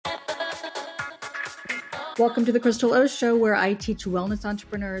Welcome to the Crystal O Show, where I teach wellness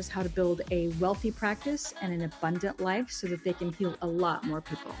entrepreneurs how to build a wealthy practice and an abundant life so that they can heal a lot more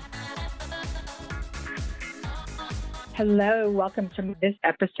people. Hello, welcome to this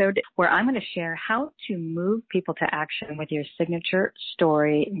episode where I'm going to share how to move people to action with your signature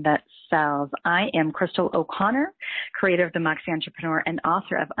story that sells. I am Crystal O'Connor, creator of The Moxie Entrepreneur and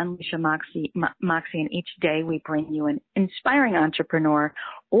author of Unleash Your Moxie, and each day we bring you an inspiring entrepreneur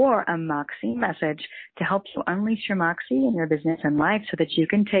or a Moxie message to help you unleash your Moxie in your business and life so that you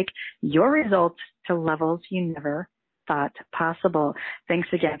can take your results to levels you never thought possible. Thanks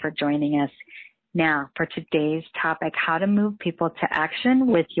again for joining us. Now, for today's topic, how to move people to action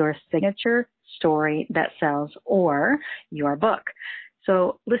with your signature story that sells or your book.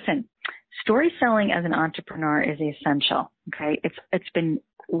 So listen, story selling as an entrepreneur is essential. Okay. It's been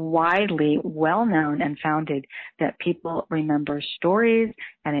widely well known and founded that people remember stories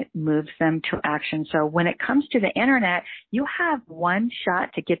and it moves them to action. So when it comes to the internet, you have one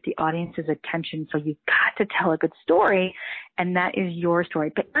shot to get the audience's attention. So you've got to tell a good story, and that is your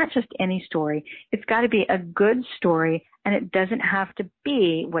story, but not just any story. It's got to be a good story, and it doesn't have to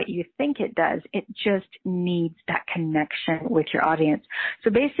be what you think it does. It just needs that connection with your audience. So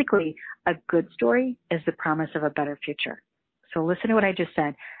basically, a good story is the promise of a better future. So listen to what I just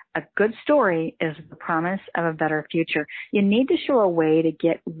said. A good story is the promise of a better future. You need to show a way to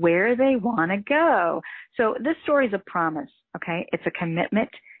get where they want to go. So this story is a promise, okay? It's a commitment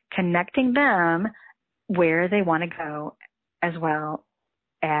connecting them where they want to go as well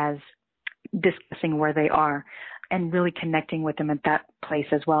as discussing where they are and really connecting with them at that place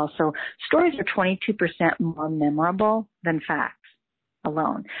as well. So stories are 22% more memorable than facts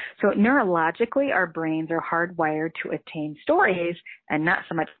alone. So neurologically, our brains are hardwired to attain stories and not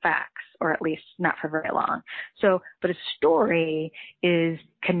so much facts, or at least not for very long. So, but a story is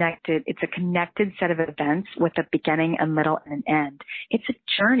connected. It's a connected set of events with a beginning, a middle, and an end. It's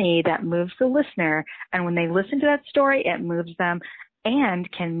a journey that moves the listener. And when they listen to that story, it moves them and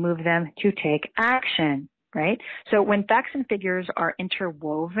can move them to take action. Right? So when facts and figures are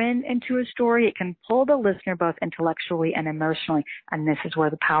interwoven into a story, it can pull the listener both intellectually and emotionally. And this is where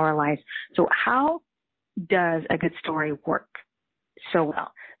the power lies. So how does a good story work so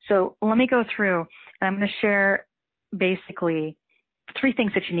well? So let me go through, and I'm going to share basically 3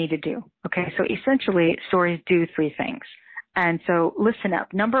 things that you need to do. Okay. So essentially stories do 3 things. And so listen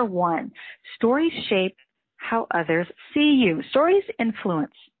up. Number 1, stories shape how others see you. Stories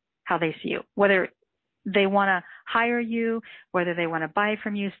influence how they see you, whether they want to hire you, whether they want to buy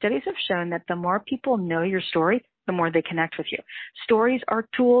from you. Studies have shown that the more people know your story, the more they connect with you. Stories are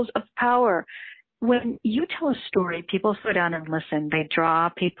tools of power. When you tell a story, people slow down and listen. They draw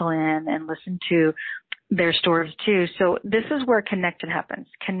people in and listen to their stories too. So this is where connected happens.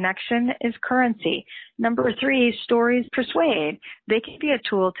 Connection is currency. Number 3, stories persuade. They can be a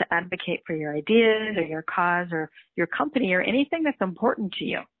tool to advocate for your ideas or your cause or your company or anything that's important to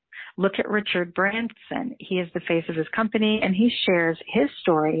you. Look at Richard Branson. He is the face of his company, and he shares his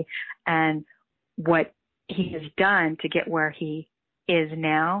story and what he has done to get where he is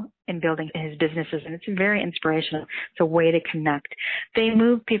now in building his businesses. And it's very inspirational. It's a way to connect. They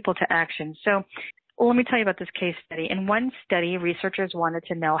move people to action. So let me tell you about this case study. In one study, researchers wanted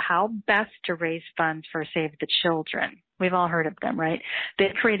to know how best to raise funds for Save the Children. We've all heard of them, right? They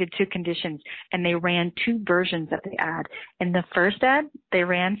created 2 conditions, and they ran 2 versions of the ad. In the first ad, they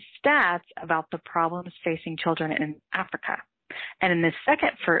ran stats about the problems facing children in Africa. And in the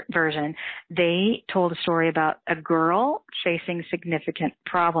second version, they told a story about a girl facing significant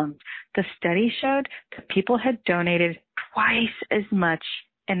problems. The study showed that people had donated twice as much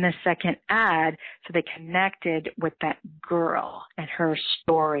in the second ad, so they connected with that girl and her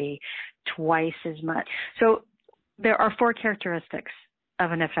story twice as much. So there are 4 characteristics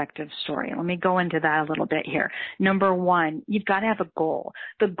of an effective story. Let me go into that a little bit here. Number 1, you've got to have a goal.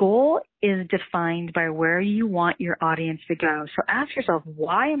 The goal is defined by where you want your audience to go. So ask yourself,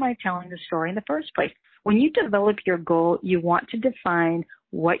 why am I telling the story in the first place? When you develop your goal, you want to define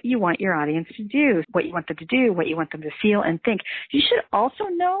what you want your audience to do, what you want them to do, what you want them to feel and think. You should also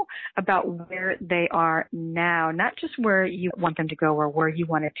know about where they are now, not just where you want them to go or where you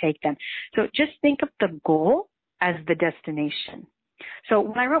want to take them. So just think of the goal as the destination. So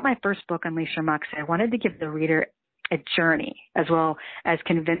when I wrote my first book, Unleash Your Moxie, I wanted to give the reader a journey as well as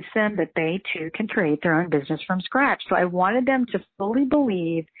convince them that they too can create their own business from scratch. So I wanted them to fully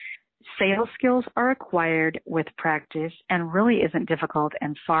believe sales skills are acquired with practice and really isn't difficult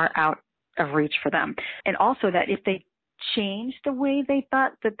and far out of reach for them. And also that if they change the way they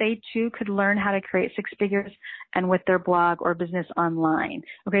thought, that they too could learn how to create 6 figures and with their blog or business online.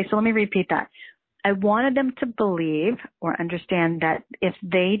 Okay, so let me repeat that. I wanted them to believe or understand that if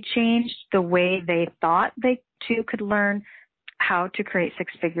they changed the way they thought, they too could learn how to create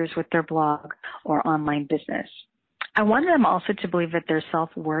six figures with their blog or online business. I wanted them also to believe that their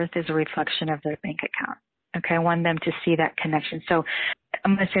self-worth is a reflection of their bank account. Okay, I wanted them to see that connection. So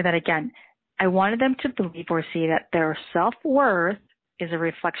I'm going to say that again. I wanted them to believe or see that their self-worth is a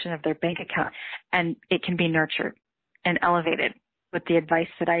reflection of their bank account, and it can be nurtured and elevated with the advice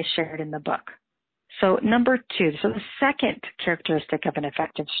that I shared in the book. So number 2, so the second characteristic of an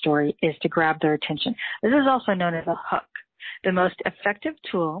effective story is to grab their attention. This is also known as a hook. The most effective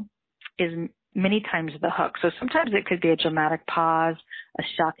tool is many times the hook. So sometimes it could be a dramatic pause, a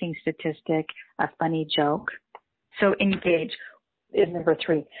shocking statistic, a funny joke. So engage is number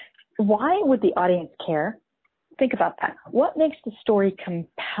 3. Why would the audience care? Think about that. What makes the story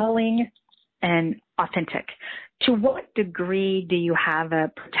compelling and authentic? To what degree do you have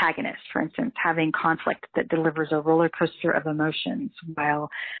a protagonist, for instance, having conflict that delivers a roller coaster of emotions while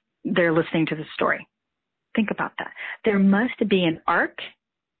they're listening to the story? Think about that. There must be an arc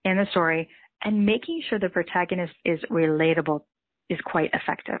in the story, and making sure the protagonist is relatable is quite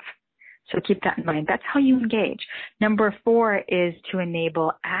effective. So keep that in mind. That's how you engage. Number 4 is to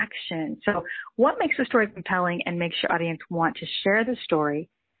enable action. So what makes the story compelling and makes your audience want to share the story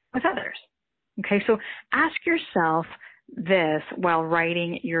with others? Okay, so ask yourself this while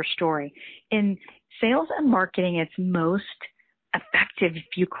writing your story. In sales and marketing, it's most effective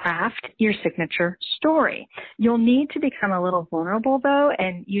if you craft your signature story. You'll need to become a little vulnerable, though,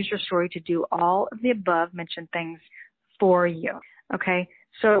 and use your story to do all of the above mentioned things for you. Okay,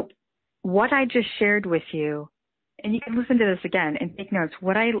 so what I just shared with you, and you can listen to this again and take notes,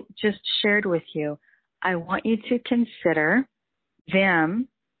 what I just shared with you, I want you to consider them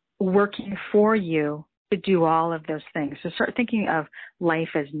working for you to do all of those things. So start thinking of life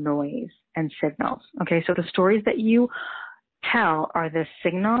as noise and signals. Okay, so the stories that you tell are the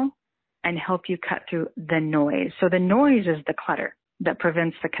signal and help you cut through the noise. So the noise is the clutter that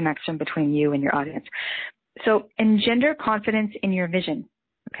prevents the connection between you and your audience. So engender confidence in your vision.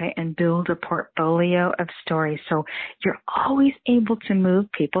 Okay, and build a portfolio of stories so you're always able to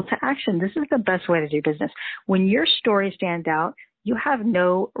move people to action. This is the best way to do business. When your story stands out, you have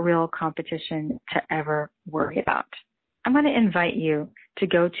no real competition to ever worry about. I'm going to invite you to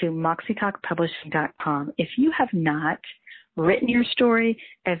go to moxietalkpublishing.com. If you have not written your story,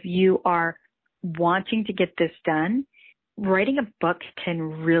 if you are wanting to get this done, writing a book can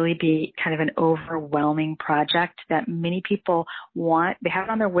really be kind of an overwhelming project that many people want. They have it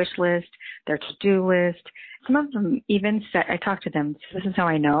on their wish list, their to-do list. Some of them even said, I talked to them, so this is how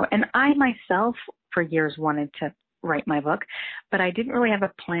I know. And I myself, for years, wanted to write my book, but I didn't really have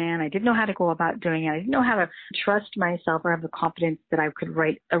a plan. I didn't know how to go about doing it. I didn't know how to trust myself or have the confidence that I could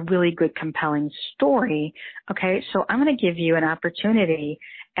write a really good, compelling story. Okay, so I'm going to give you an opportunity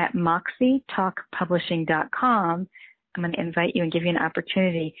at moxietalkpublishing.com. I'm going to invite you and give you an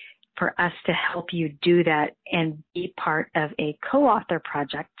opportunity for us to help you do that and be part of a co-author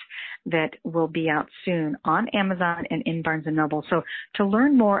project that will be out soon on Amazon and in Barnes & Noble. So to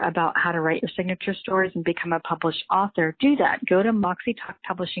learn more about how to write your signature stories and become a published author, do that. Go to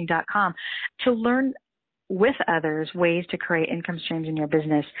moxietalkpublishing.com to learn with others ways to create income streams in your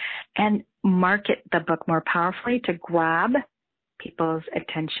business and market the book more powerfully to grab people's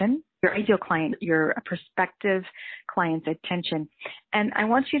attention, your ideal client, your prospective client's attention. And I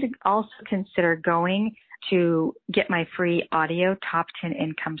want you to also consider going to get my free audio top 10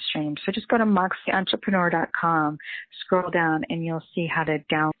 income streams. So just go to moxieentrepreneur.com, scroll down, and you'll see how to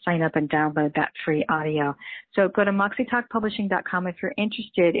sign up and download that free audio. So go to moxietalkpublishing.com if you're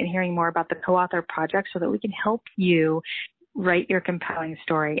interested in hearing more about the co-author project so that we can help you write your compelling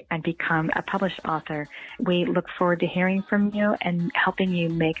story and become a published author. We look forward to hearing from you and helping you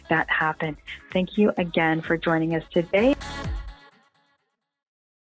make that happen. Thank you again for joining us today.